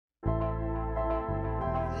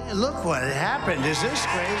Look what happened. Is this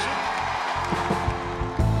crazy?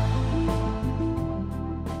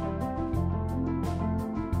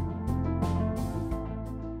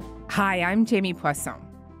 Hi, I'm Jamie Poisson.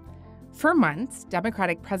 For months,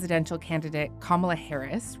 Democratic presidential candidate Kamala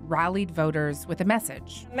Harris rallied voters with a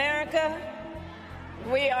message. America,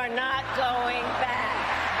 we are not going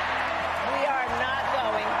back. We are not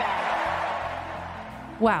going back.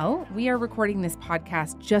 Well, we are recording this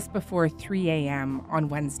podcast just before 3 a.m. on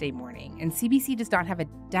Wednesday morning, and CBC does not have a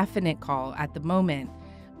definite call at the moment,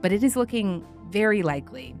 but it is looking very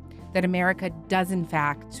likely that America does in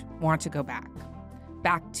fact want to go back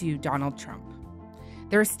to Donald Trump.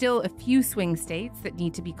 There are still a few swing states that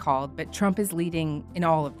need to be called, but Trump is leading in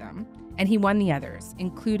all of them, and he won the others,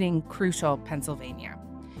 including crucial Pennsylvania.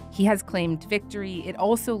 He has claimed victory. It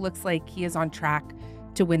also looks like he is on track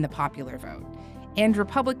to win the popular vote, and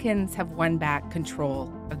Republicans have won back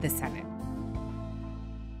control of the Senate.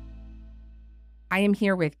 I am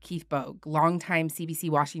here with Keith Bogue, longtime CBC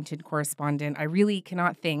Washington correspondent. I really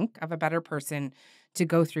cannot think of a better person to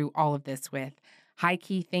go through all of this with. Hi,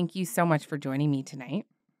 Keith. Thank you so much for joining me tonight.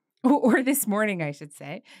 Or this morning, I should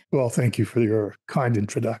say. Well, thank you for your kind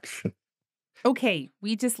introduction. Okay,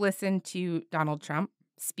 we just listened to Donald Trump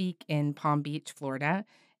speak in Palm Beach, Florida.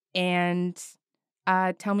 And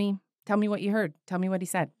tell me what you heard. Tell me what he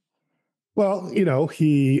said. Well,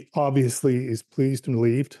 he obviously is pleased and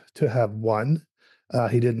relieved to have won.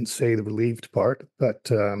 He didn't say the relieved part,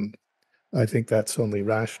 but I think that's only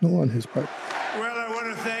rational on his part. Well, I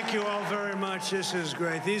want to thank you all very much. This is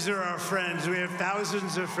great. These are our friends. We have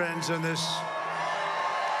thousands of friends on this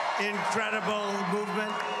incredible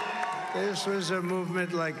movement. This was a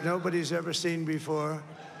movement like nobody's ever seen before.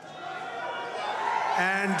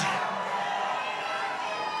 And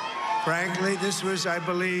frankly, this was, I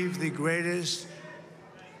believe, the greatest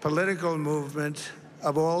political movement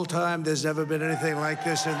of all time. There's never been anything like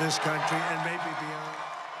this in this country and maybe beyond.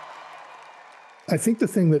 I think the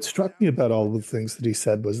thing that struck me about all the things that he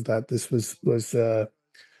said was that this was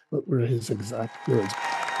what were his exact words?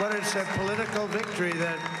 But it's a political victory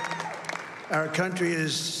that our country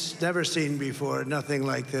has never seen before, nothing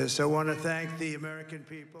like this. I want to thank the American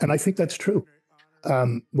people. And I think that's true.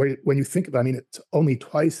 When you think about it, it's only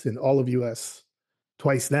twice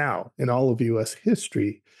now in all of U.S.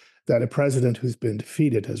 history that a president who's been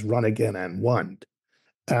defeated has run again and won.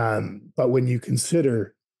 But when you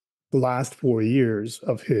consider the last 4 years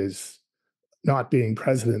of his not being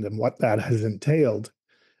president and what that has entailed,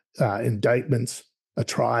 indictments, a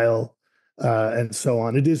trial, and so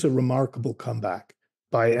on, it is a remarkable comeback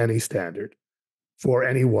by any standard for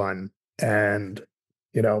anyone. And,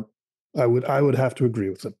 I would have to agree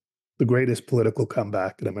with him. The greatest political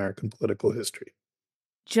comeback in American political history.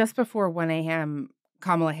 Just before 1 a.m.,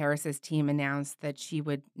 Kamala Harris's team announced that she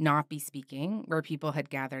would not be speaking where people had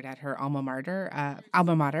gathered at her alma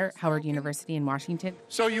mater, Howard University in Washington.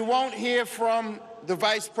 So you won't hear from the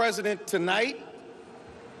vice president tonight,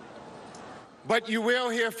 but you will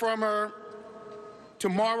hear from her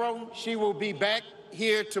tomorrow. She will be back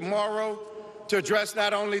here tomorrow to address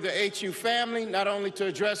not only the HU family, not only to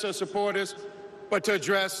address her supporters, but to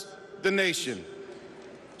address the nation.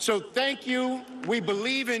 So thank you. We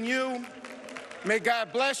believe in you. May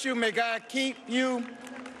God bless you. May God keep you.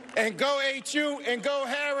 And go HU and go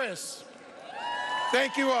Harris.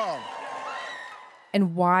 Thank you all.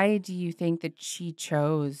 And why do you think that she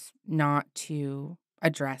chose not to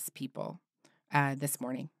address people this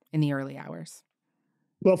morning in the early hours?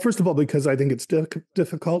 Well, first of all, because I think it's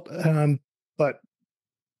difficult, but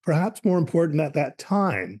perhaps more important at that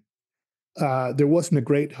time, there wasn't a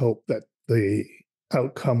great hope that the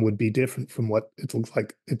outcome would be different from what it looks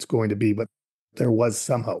like it's going to be, but there was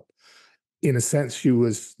some hope. In a sense, she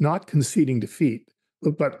was not conceding defeat,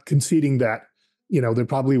 but conceding that, there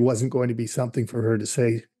probably wasn't going to be something for her to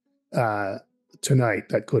say tonight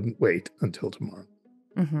that couldn't wait until tomorrow.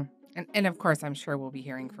 Mm-hmm. And of course, I'm sure we'll be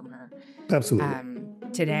hearing from her. Absolutely.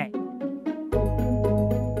 Today.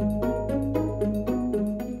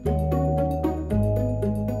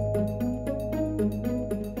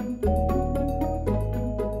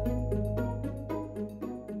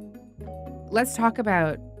 Let's talk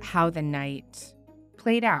about how the night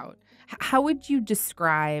played out. How would you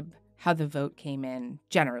describe how the vote came in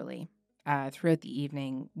generally throughout the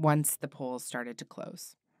evening once the polls started to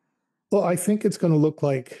close? Well, I think it's going to look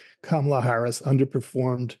like Kamala Harris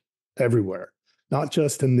underperformed everywhere, not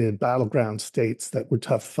just in the battleground states that were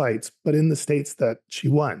tough fights, but in the states that she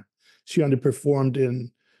won. She underperformed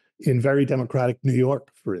in very Democratic New York,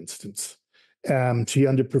 for instance. She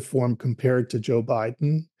underperformed compared to Joe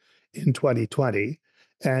Biden in 2020,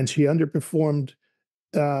 and she underperformed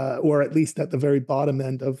or at least at the very bottom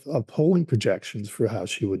end of polling projections for how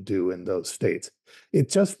she would do in those states. It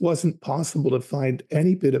just wasn't possible to find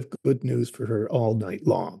any bit of good news for her all night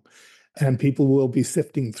long. And people will be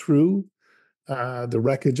sifting through the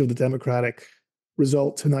wreckage of the Democratic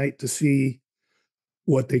result tonight to see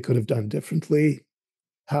what they could have done differently,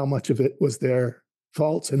 how much of it was their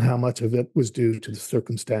faults, and how much of it was due to the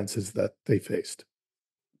circumstances that they faced.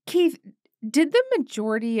 Keith, did the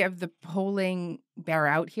majority of the polling bear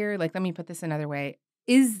out here? Like, let me put this another way.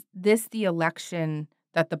 Is this the election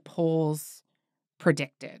that the polls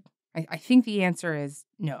predicted? I think the answer is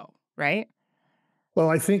no, right? Well,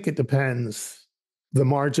 I think it depends. The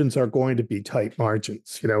margins are going to be tight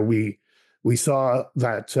margins. You know, we saw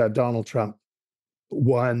that Donald Trump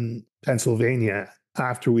won Pennsylvania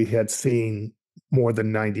after we had seen more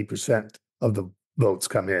than 90% of the votes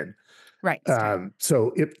come in. Right.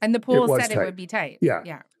 So and the polls said tight. it would be tight.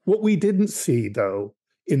 Yeah. What we didn't see, though,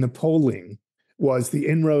 in the polling was the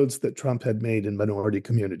inroads that Trump had made in minority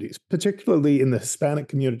communities, particularly in the Hispanic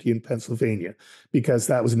community in Pennsylvania, because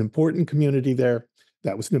that was an important community there.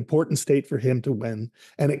 That was an important state for him to win.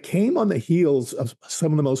 And it came on the heels of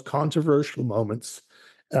some of the most controversial moments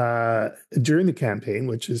during the campaign,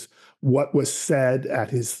 which is what was said at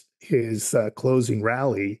his closing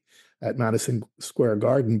rally at Madison Square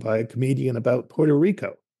Garden by a comedian about Puerto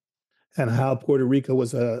Rico and how Puerto Rico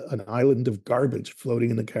was an island of garbage floating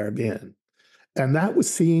in the Caribbean. And that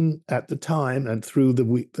was seen at the time and through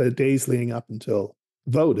the days leading up until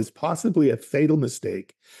vote as possibly a fatal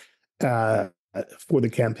mistake for the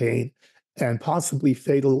campaign, and possibly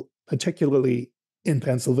fatal, particularly in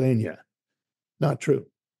Pennsylvania. Not true.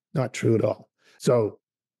 Not true at all. So,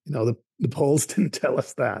 you know, the polls didn't tell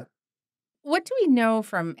us that. What do we know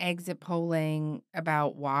from exit polling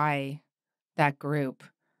about why that group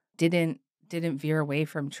didn't veer away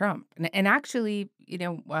from Trump and actually,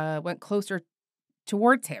 went closer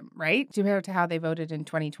towards him, right? Compared to how they voted in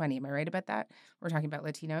 2020. Am I right about that? We're talking about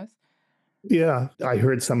Latinos. Yeah, I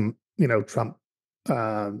heard some, Trump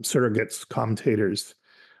surrogates, commentators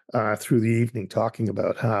through the evening talking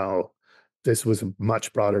about how this was a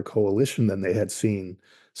much broader coalition than they had seen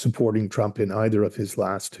supporting Trump in either of his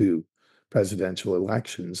last two presidential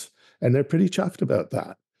elections. And they're pretty chuffed about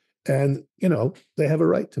that. And, they have a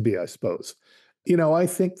right to be, I suppose. I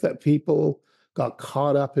think that people got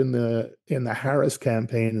caught up in the Harris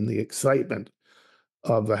campaign and the excitement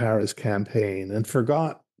of the Harris campaign and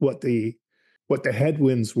forgot what the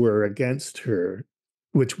headwinds were against her,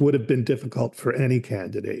 which would have been difficult for any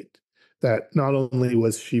candidate. That not only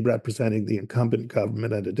was she representing the incumbent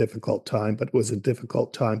government at a difficult time, but was a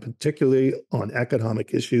difficult time, particularly on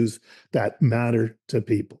economic issues that matter to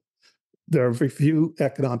people. There are very few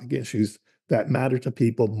economic issues that matter to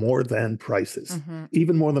people more than prices,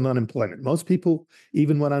 even more than unemployment. Most people,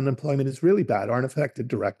 even when unemployment is really bad, aren't affected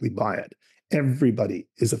directly by it. Everybody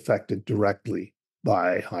is affected directly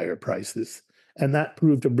by higher prices. And that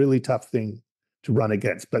proved a really tough thing to run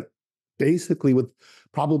against. But basically, with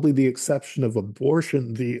probably the exception of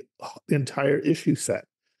abortion, the entire issue set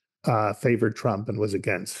favored Trump and was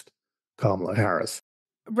against Kamala Harris.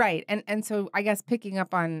 Right. And so I guess picking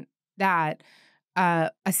up on that,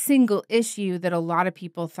 a single issue that a lot of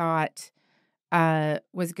people thought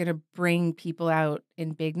was going to bring people out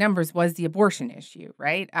in big numbers was the abortion issue,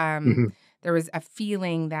 right? There was a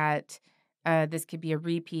feeling that this could be a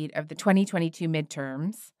repeat of the 2022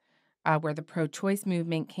 midterms, where the pro-choice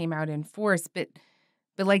movement came out in force. But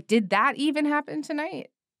did that even happen tonight?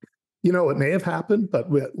 It may have happened, but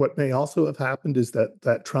what may also have happened is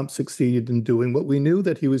that Trump succeeded in doing what we knew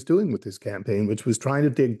that he was doing with his campaign, which was trying to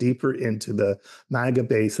dig deeper into the MAGA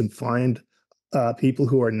base and find people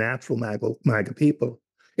who are natural MAGA people,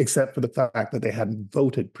 except for the fact that they hadn't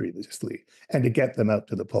voted previously, and to get them out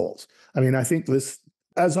to the polls. I mean, I think this,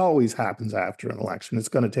 as always happens after an election, it's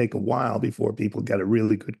going to take a while before people get a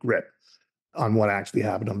really good grip on what actually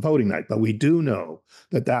happened on voting night. But we do know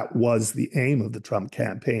that was the aim of the Trump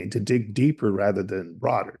campaign, to dig deeper rather than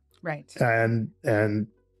broader. Right. And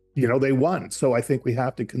they won. So I think we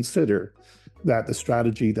have to consider that the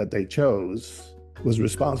strategy that they chose was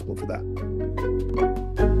responsible for that.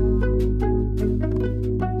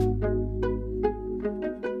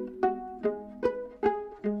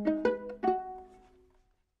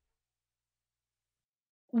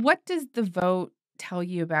 What does the vote tell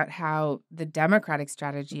you about how the Democratic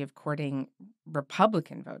strategy of courting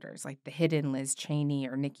Republican voters, like the hidden Liz Cheney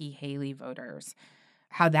or Nikki Haley voters,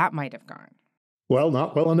 how that might have gone? Well,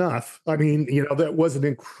 not well enough. I mean, there was an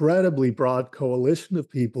incredibly broad coalition of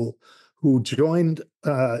people who joined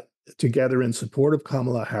together in support of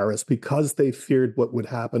Kamala Harris because they feared what would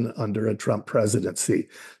happen under a Trump presidency.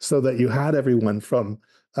 So that you had everyone from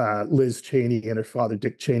Liz Cheney and her father,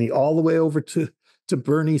 Dick Cheney, all the way over to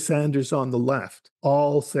Bernie Sanders on the left,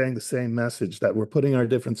 all saying the same message that we're putting our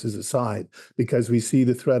differences aside because we see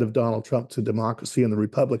the threat of Donald Trump to democracy and the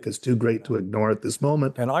republic is too great to ignore at this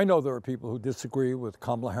moment. And I know there are people who disagree with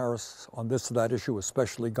Kamala Harris on this or that issue,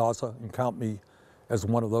 especially Gaza, and count me as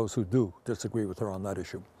one of those who do disagree with her on that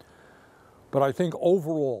issue. But I think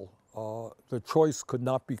overall, the choice could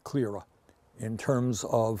not be clearer in terms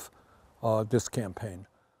of this campaign.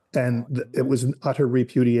 And it was an utter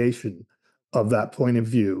repudiation of that point of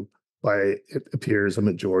view by, it appears, a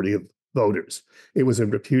majority of voters. It was a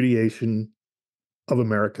repudiation of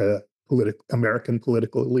American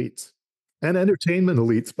political elites and entertainment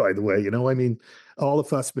elites, by the way. I mean, all the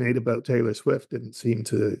fuss made about Taylor Swift didn't seem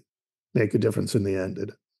to make a difference in the end, did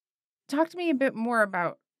it? Talk to me a bit more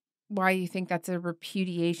about why you think that's a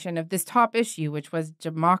repudiation of this top issue, which was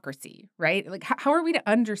democracy, right? Like, how are we to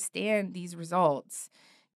understand these results,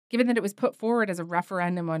 given that it was put forward as a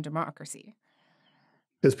referendum on democracy?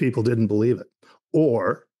 Because people didn't believe it,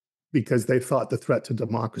 or because they thought the threat to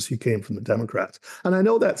democracy came from the Democrats. And I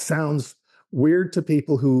know that sounds weird to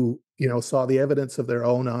people who, saw the evidence of their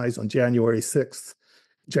own eyes on January 6th,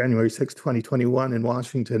 2021 in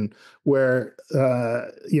Washington, where,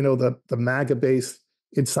 the MAGA base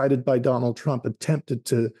incited by Donald Trump attempted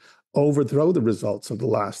to overthrow the results of the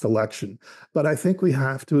last election. But I think we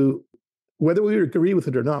have to, whether we agree with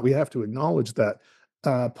it or not, we have to acknowledge that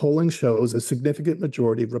polling shows a significant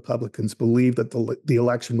majority of Republicans believe that the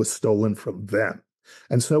election was stolen from them.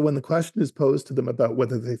 And so when the question is posed to them about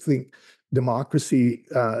whether they think democracy,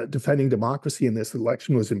 defending democracy in this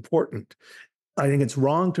election was important, I think it's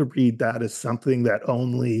wrong to read that as something that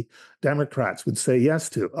only Democrats would say yes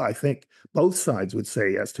to. I think both sides would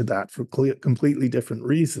say yes to that for completely different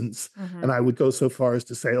reasons. Mm-hmm. And I would go so far as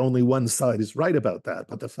to say only one side is right about that.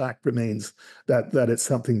 But the fact remains that it's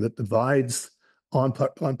something that divides on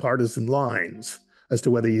partisan lines as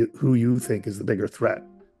to whether who you think is the bigger threat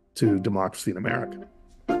to democracy in America.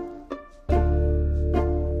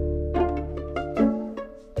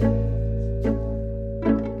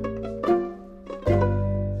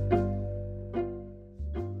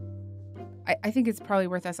 I think it's probably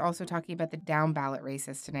worth us also talking about the down ballot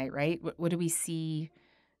races tonight, right? What do we see?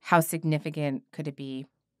 How significant could it be?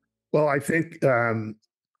 Well, I think, the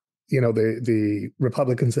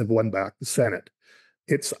Republicans have won back the Senate.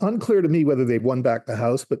 It's unclear to me whether they've won back the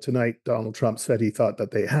House, but tonight Donald Trump said he thought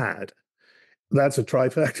that they had. That's a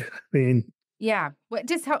trifecta. I mean, yeah. What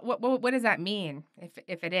does that mean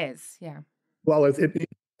if it is? Yeah. Well, it means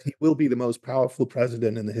he will be the most powerful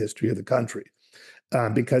president in the history of the country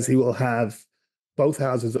because he will have both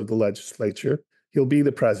houses of the legislature. He'll be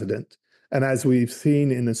the president. And as we've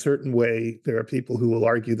seen in a certain way, there are people who will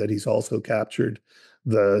argue that he's also captured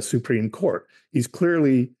the Supreme Court. He's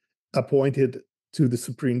clearly appointed to the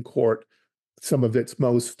Supreme Court some of its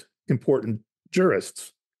most important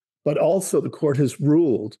jurists, but also the court has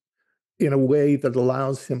ruled in a way that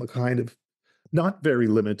allows him a kind of not very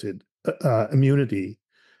limited immunity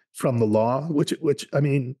from the law, which I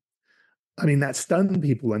mean that stunned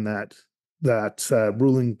people when that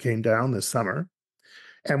ruling came down this summer.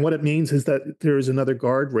 And what it means is that there is another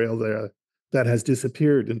guardrail there that has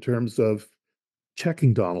disappeared in terms of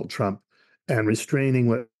checking Donald Trump and restraining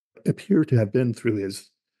what appear to have been through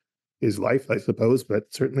his life, I suppose,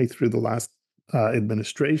 but certainly through the last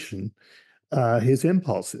administration, his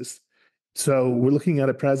impulses. So we're looking at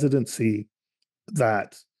a presidency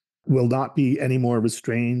that will not be any more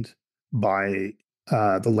restrained by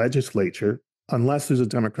the legislature unless there's a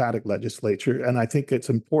Democratic legislature. And I think it's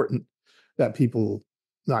important that people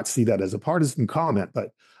not see that as a partisan comment,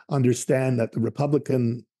 but understand that the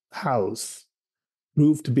Republican House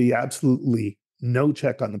proved to be absolutely no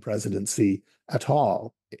check on the presidency at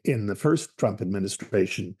all in the first Trump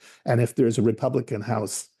administration. And if there's a Republican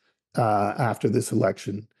House after this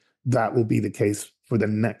election, that will be the case for the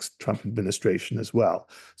next Trump administration as well.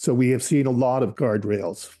 So we have seen a lot of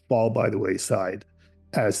guardrails fall by the wayside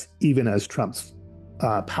even as Trump's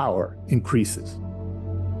power increases.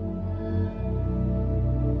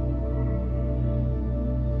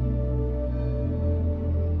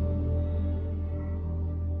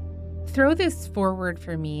 Throw this forward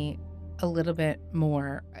for me a little bit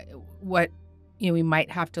more. What we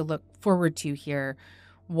might have to look forward to here,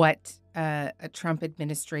 what a Trump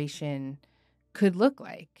administration could look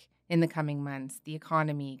like in the coming months, the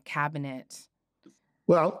economy, cabinet.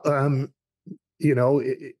 Well,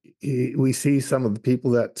 we see some of the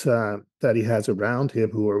people that he has around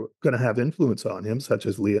him who are going to have influence on him, such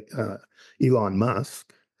as Elon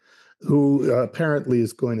Musk, who apparently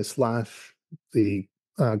is going to slash the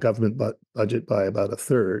government budget by about a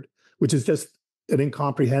third, which is just an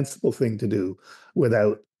incomprehensible thing to do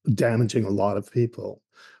without damaging a lot of people.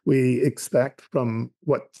 We expect from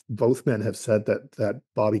what both men have said that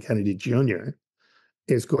Bobby Kennedy Jr.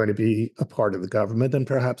 is going to be a part of the government and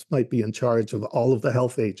perhaps might be in charge of all of the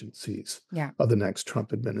health agencies of the next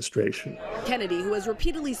Trump administration. Kennedy, who has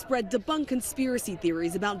repeatedly spread debunked conspiracy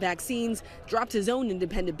theories about vaccines, dropped his own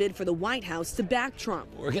independent bid for the White House to back Trump.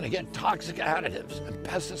 We're going to get toxic additives and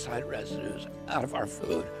pesticide residues out of our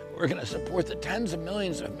food. We're going to support the tens of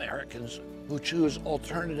millions of Americans who choose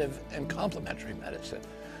alternative and complementary medicine.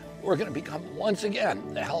 We're going to become, once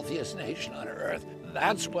again, the healthiest nation on earth.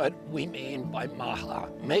 That's what we mean by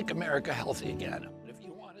MAHA, make America healthy again.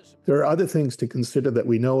 There are other things to consider that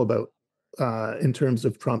we know about in terms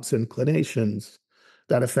of Trump's inclinations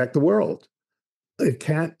that affect the world. It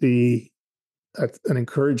can't be an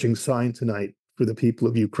encouraging sign tonight for the people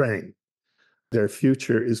of Ukraine. Their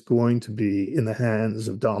future is going to be in the hands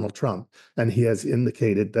of Donald Trump, and he has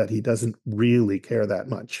indicated that he doesn't really care that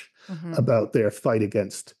much about their fight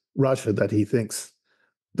against Russia, that he thinks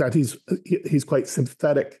that he's quite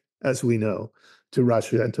sympathetic, as we know, to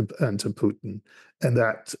Russia and to Putin, and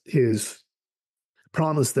that his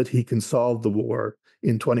promise that he can solve the war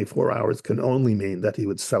in 24 hours can only mean that he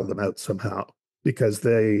would sell them out somehow, because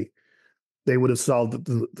they would have solved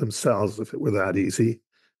it themselves if it were that easy.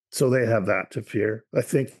 So they have that to fear. I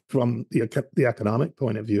think from the economic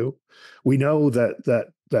point of view, we know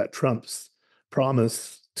that Trump's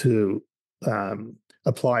promise to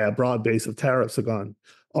apply a broad base of tariffs on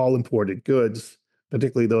all imported goods,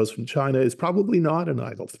 particularly those from China, is probably not an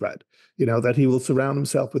idle threat. That he will surround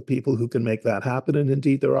himself with people who can make that happen. And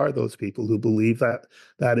indeed, there are those people who believe that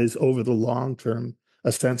that is, over the long term,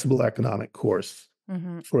 a sensible economic course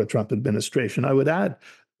for a Trump administration. I would add,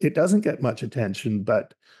 it doesn't get much attention,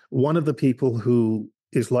 but one of the people who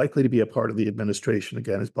is likely to be a part of the administration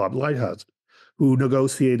again is Bob Lighthizer, who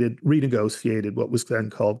renegotiated what was then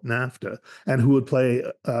called NAFTA, and who would play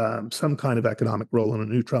some kind of economic role in a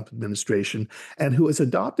new Trump administration, and who has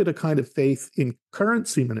adopted a kind of faith in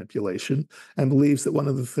currency manipulation and believes that one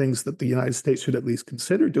of the things that the United States should at least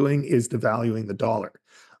consider doing is devaluing the dollar.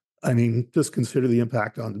 I mean, just consider the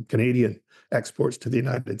impact on Canadian exports to the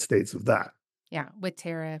United States of that. Yeah, with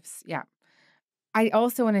tariffs. Yeah. I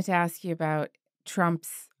also wanted to ask you about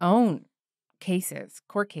Trump's own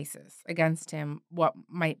court cases against him. What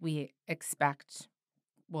might we expect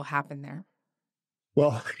will happen there?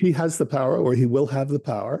 Well, he has the power, or he will have the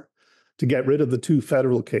power, to get rid of the two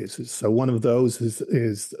federal cases. So one of those is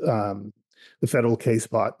the federal case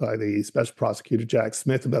brought by the special prosecutor Jack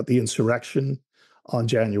Smith about the insurrection on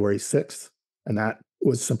January 6th. And that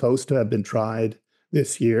was supposed to have been tried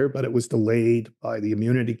this year, but it was delayed by the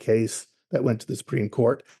immunity case that went to the Supreme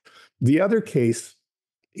Court. The other case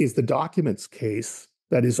is the documents case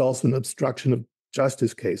that is also an obstruction of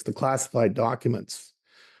justice case, the classified documents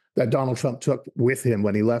that Donald Trump took with him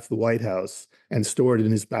when he left the White House and stored in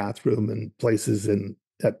his bathroom and places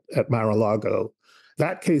at Mar-a-Lago.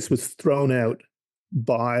 That case was thrown out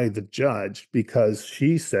by the judge because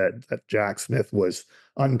she said that Jack Smith was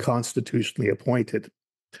unconstitutionally appointed,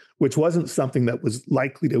 which wasn't something that was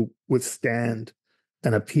likely to withstand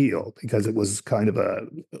an appeal because it was kind of a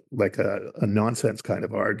nonsense kind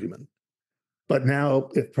of argument. But now,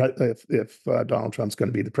 if Donald Trump's going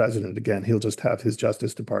to be the president again, he'll just have his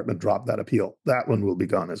Justice Department drop that appeal. That one will be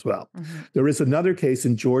gone as well. There is another case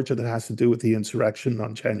in Georgia that has to do with the insurrection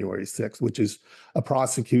on January 6th, which is a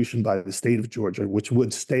prosecution by the state of Georgia, which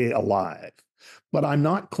would stay alive. But I'm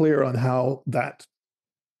not clear on how that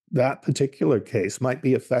particular case might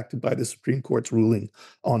be affected by the Supreme Court's ruling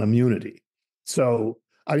on immunity. So,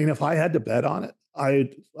 I mean, if I had to bet on it, I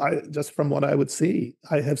just from what I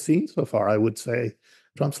have seen so far, I would say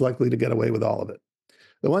Trump's likely to get away with all of it.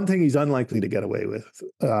 The one thing he's unlikely to get away with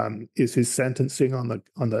is his sentencing on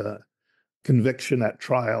the conviction at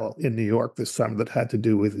trial in New York this summer that had to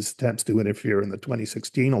do with his attempts to interfere in the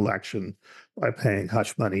 2016 election by paying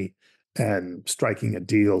hush money and striking a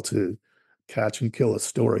deal to catch and kill a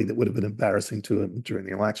story that would have been embarrassing to him during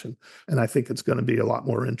the election. And I think it's going to be a lot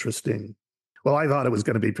more interesting. Well, I thought it was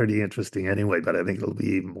going to be pretty interesting anyway, but I think it'll be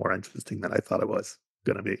even more interesting than I thought it was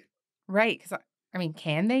going to be. Right. Because, I mean,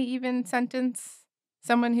 can they even sentence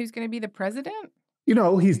someone who's going to be the president?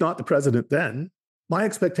 He's not the president then. My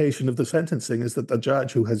expectation of the sentencing is that the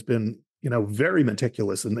judge, who has been, very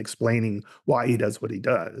meticulous in explaining why he does what he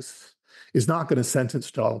does, is not going to sentence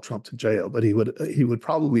Donald Trump to jail, but he would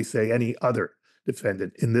probably say any other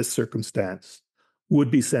defendant in this circumstance would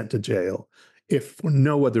be sent to jail if for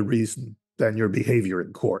no other reason than your behavior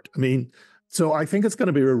in court. I mean, so I think it's going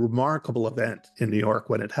to be a remarkable event in New York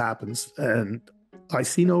when it happens, and I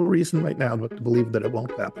see no reason right now but to believe that it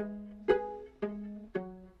won't happen.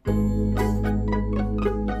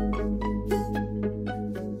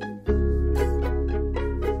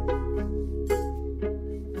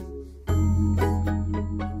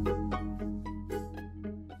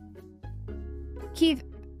 Keith,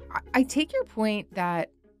 I take your point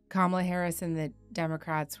that Kamala Harris and the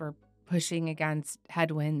Democrats were pushing against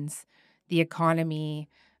headwinds, the economy,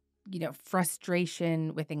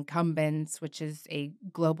 frustration with incumbents, which is a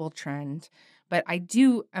global trend. But I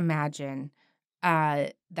do imagine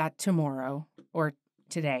that tomorrow or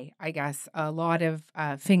today, I guess, a lot of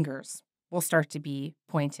fingers will start to be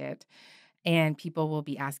pointed and people will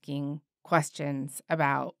be asking questions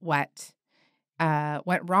about what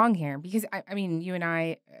went wrong here. Because, I mean, you and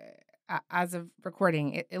I, as of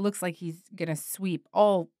recording, it looks like he's going to sweep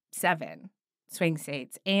all 7 swing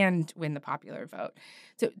states and win the popular vote.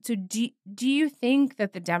 So do you think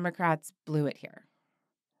that the Democrats blew it here?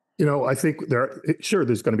 I think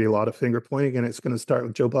there's going to be a lot of finger pointing, and it's going to start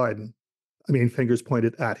with Joe Biden. I mean, fingers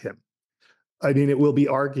pointed at him. I mean, it will be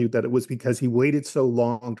argued that it was because he waited so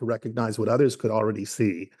long to recognize what others could already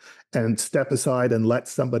see and step aside and let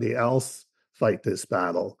somebody else fight this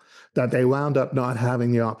battle, that they wound up not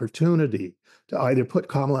having the opportunity to either put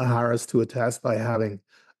Kamala Harris to a test by having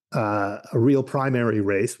a real primary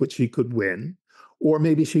race, which she could win, or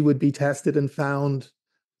maybe she would be tested and found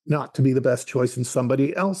not to be the best choice and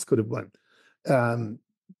somebody else could have won.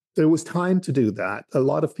 There was time to do that. A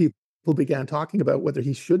lot of people began talking about whether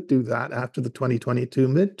he should do that after the 2022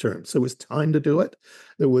 midterms. There was time to do it.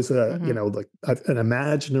 There was an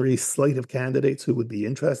imaginary slate of candidates who would be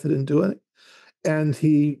interested in doing it. And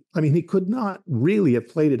he could not really have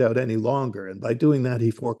played it out any longer. And by doing that,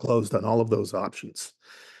 he foreclosed on all of those options.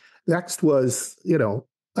 Next was,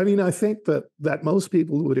 I think that most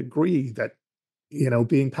people would agree that,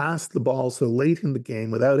 being passed the ball so late in the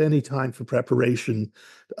game without any time for preparation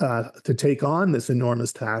to take on this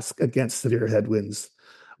enormous task against severe headwinds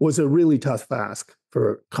was a really tough ask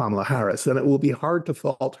for Kamala Harris. And it will be hard to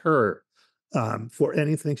fault her for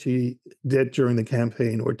anything she did during the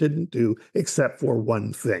campaign or didn't do, except for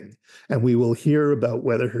one thing. And we will hear about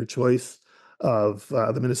whether her choice of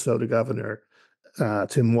the Minnesota governor,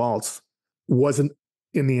 Tim Walz, wasn't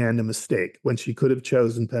in the end a mistake when she could have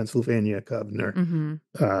chosen Pennsylvania Governor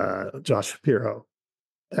Josh Shapiro.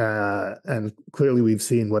 And clearly we've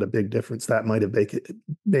seen what a big difference that might have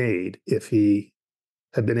made if he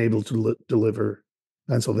had been able to deliver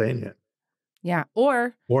Pennsylvania. Yeah,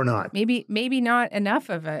 or not. Maybe not enough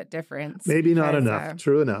of a difference. Maybe not enough.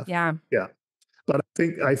 True enough. Yeah. But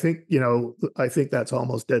I think that's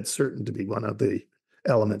almost dead certain to be one of the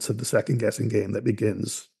elements of the second guessing game that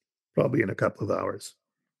begins probably in a couple of hours.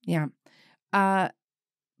 Yeah.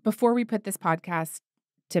 Before we put this podcast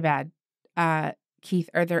to bed, Keith,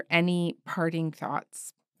 are there any parting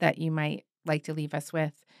thoughts that you might like to leave us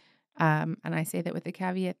with? And I say that with the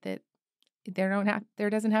caveat that there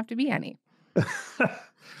doesn't have to be any.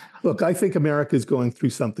 Look, I think America is going through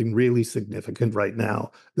something really significant right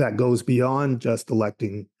now that goes beyond just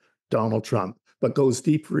electing Donald Trump, but goes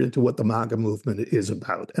deeper into what the MAGA movement is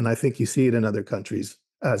about. And I think you see it in other countries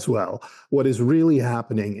as well. What is really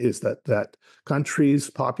happening is that countries'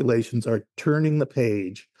 populations are turning the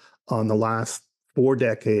page on the last 4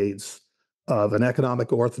 decades of an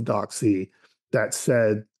economic orthodoxy that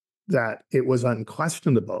said that it was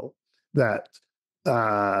unquestionable that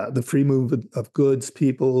the free movement of goods,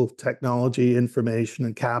 people, technology, information,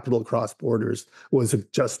 and capital across borders was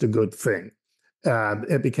just a good thing.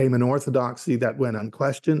 It became an orthodoxy that went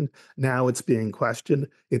unquestioned. Now it's being questioned.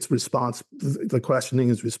 The questioning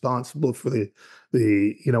is responsible for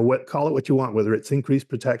call it what you want, whether it's increased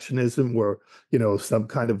protectionism or, some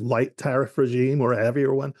kind of light tariff regime or a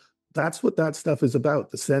heavier one. That's what that stuff is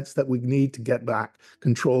about, the sense that we need to get back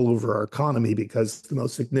control over our economy because the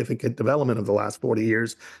most significant development of the last 40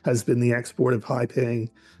 years has been the export of high-paying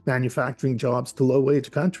manufacturing jobs to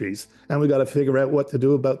low-wage countries. And we got to figure out what to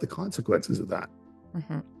do about the consequences of that.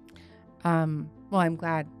 Mm-hmm. Well, I'm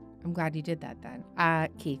glad you did that then.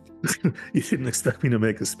 Keith. You didn't expect me to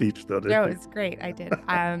make a speech, though, did you? No, it's great. I did.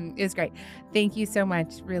 It was great. Thank you so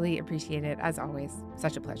much. Really appreciate it. As always,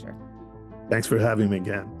 such a pleasure. Thanks for having me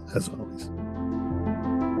again, as always.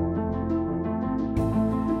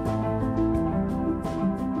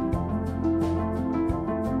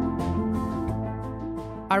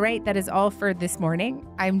 All right, that is all for this morning.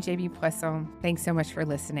 I'm Jamie Poisson. Thanks so much for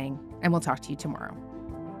listening, and we'll talk to you tomorrow.